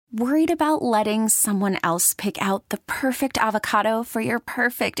Worried about letting someone else pick out the perfect avocado for your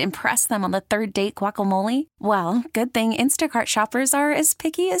perfect impress them on the third date guacamole? Well, good thing Instacart shoppers are as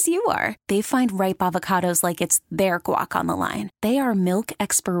picky as you are. They find ripe avocados like it's their guac on the line. They are milk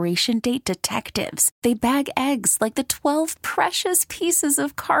expiration date detectives. They bag eggs like the 12 precious pieces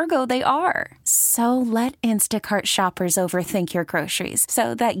of cargo they are. So let Instacart shoppers overthink your groceries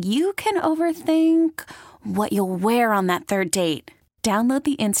so that you can overthink what you'll wear on that third date. Download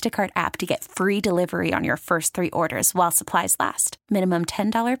the Instacart app to get free delivery on your first 3 orders while supplies last. Minimum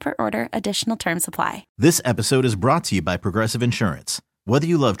 $10 per order. Additional terms apply. This episode is brought to you by Progressive Insurance. Whether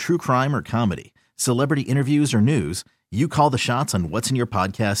you love true crime or comedy, celebrity interviews or news, you call the shots on what's in your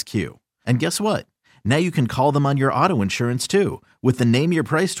podcast queue. And guess what? Now you can call them on your auto insurance too with the Name Your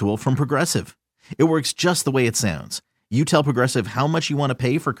Price tool from Progressive. It works just the way it sounds. You tell Progressive how much you want to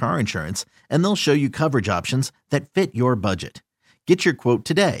pay for car insurance, and they'll show you coverage options that fit your budget. Get your quote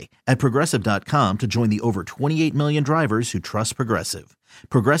today at Progressive.com to join the over 28 million drivers who trust Progressive.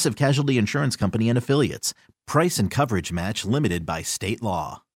 Progressive Casualty Insurance Company and Affiliates. Price and coverage match limited by state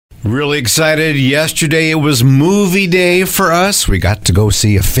law. Really excited. Yesterday it was movie day for us. We got to go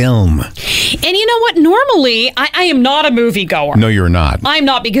see a film. And you know what? Normally, I am not a moviegoer. No, you're not. I'm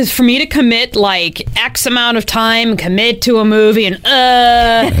not, because for me to commit like X amount of time, commit to a movie, and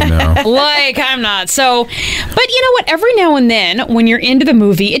like I'm not. So, but you know what? Every now and then, when you're into the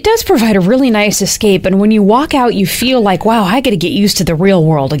movie, it does provide a really nice escape. And when you walk out, you feel like, wow, I got to get used to the real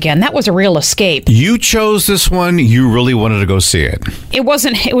world again. That was a real escape. You chose this one. You really wanted to go see it. It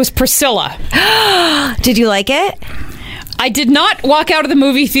was Priscilla. Did you like it? I did not walk out of the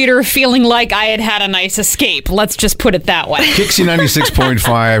movie theater feeling like I had had a nice escape. Let's just put it that way. Kixie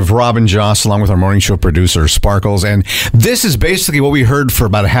 96.5, Robin Joss, along with our morning show producer, Sparkles. And this is basically what we heard for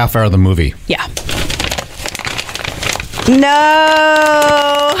about a half hour of the movie. Yeah. No,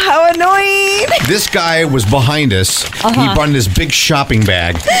 how annoying. This guy was behind us. He brought in this big shopping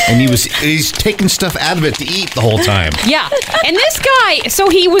bag, and he's taking stuff out of it to eat the whole time. Yeah, and this guy, so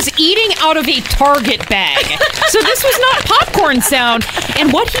he was eating out of a Target bag. So this was not popcorn sound,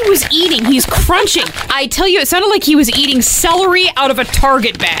 and what he was eating, he's crunching. I tell you, it sounded like he was eating celery out of a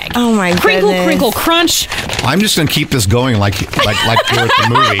Target bag. Oh my goodness. Crinkle, crinkle, crunch. I'm just going to keep this going like you're at the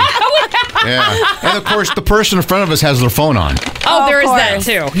movie. Yeah. And of course, the person in front of us has their phone on. Oh, there is that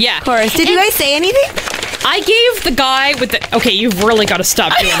too. Yeah. Of course. Did you guys say anything? I gave the guy with the... Okay, you've really got to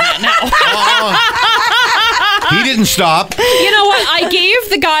stop doing that now. He didn't stop. You know what? I gave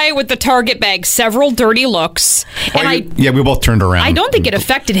the guy with the Target bag several dirty looks. And we both turned around. I don't think it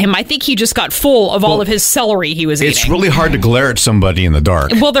affected him. I think he just got full of all of his celery he was eating. It's really hard to glare at somebody in the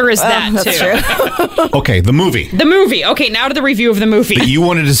dark. Well, there is that, that's too. True. Okay, the movie. The movie. Okay, now to the review of the movie. That you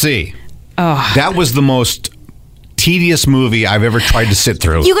wanted to see. Oh. That was the most tedious movie I've ever tried to sit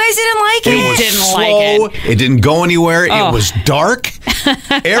through. You guys didn't like it? It was didn't slow. like it. It didn't go anywhere. Oh. It was dark.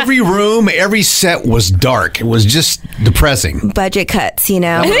 Every room, every set was dark. It was just depressing. Budget cuts, you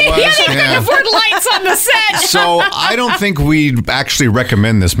know. Yeah, they couldn't afford lights on the set. So I don't think we'd actually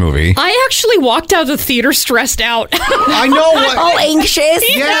recommend this movie. I actually walked out of the theater stressed out. I know what. All anxious.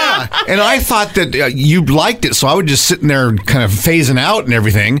 Yeah. And I thought that you liked it, so I was just sitting there kind of phasing out and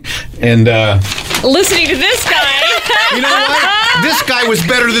everything. And listening to this guy. You know what? This guy was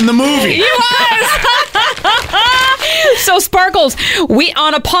better than the movie. He was. So, Sparkles, we,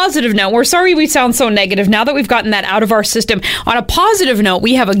 on a positive note, we're sorry we sound so negative. Now that we've gotten that out of our system, on a positive note,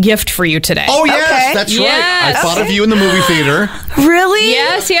 we have a gift for you today. Oh, yes, Okay. that's Yes. right. I thought of you in the movie theater. Really?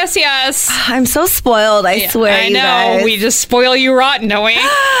 Yes. I'm so spoiled, I swear. I you know. guys. We just spoil you rotten, don't we?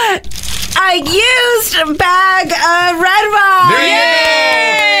 I used a bag of Red Vine. There you go.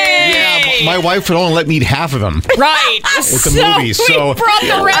 Yeah, but my wife would only let me eat half of them. Right. With the movie, so we brought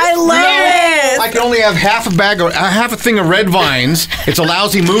the rest. I love it. I can only have half a thing of Red Vines. It's a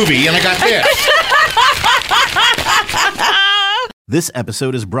lousy movie, and I got this. This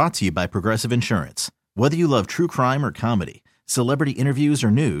episode is brought to you by Progressive Insurance. Whether you love true crime or comedy, celebrity interviews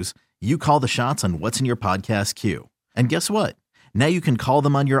or news, you call the shots on what's in your podcast queue. And guess what? Now you can call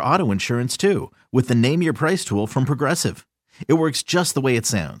them on your auto insurance too with the Name Your Price tool from Progressive. It works just the way it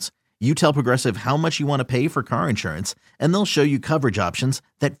sounds. You tell Progressive how much you want to pay for car insurance, and they'll show you coverage options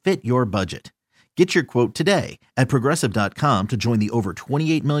that fit your budget. Get your quote today at Progressive.com to join the over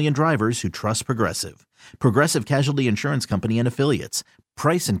 28 million drivers who trust Progressive. Progressive Casualty Insurance Company and Affiliates.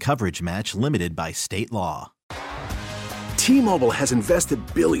 Price and coverage match limited by state law. T-Mobile has invested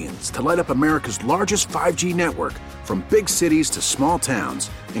billions to light up America's largest 5G network, from big cities to small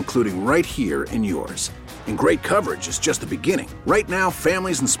towns, including right here in yours. And great coverage is just the beginning. Right now,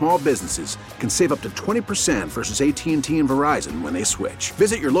 families and small businesses can save up to 20% versus AT&T and Verizon when they switch.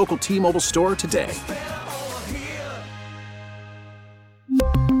 Visit your local T-Mobile store today.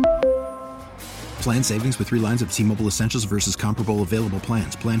 Plan savings with 3 lines of T-Mobile Essentials versus comparable available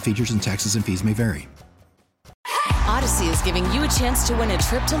plans. Plan features and taxes and fees may vary. Odyssey is giving you a chance to win a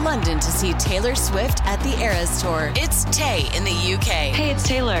trip to London to see Taylor Swift at the Eras Tour. It's Tay in the UK. Hey, it's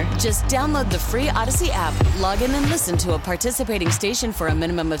Taylor. Just download the free Odyssey app, log in and listen to a participating station for a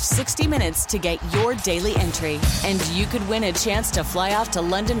minimum of 60 minutes to get your daily entry. And you could win a chance to fly off to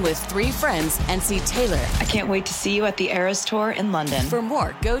London with 3 friends and see Taylor. I can't wait to see you at the Eras Tour in London. For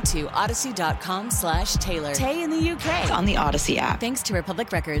more, go to odyssey.com/Taylor. Tay in the UK. It's on the Odyssey app. Thanks to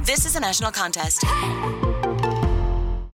Republic Records. This is a national contest.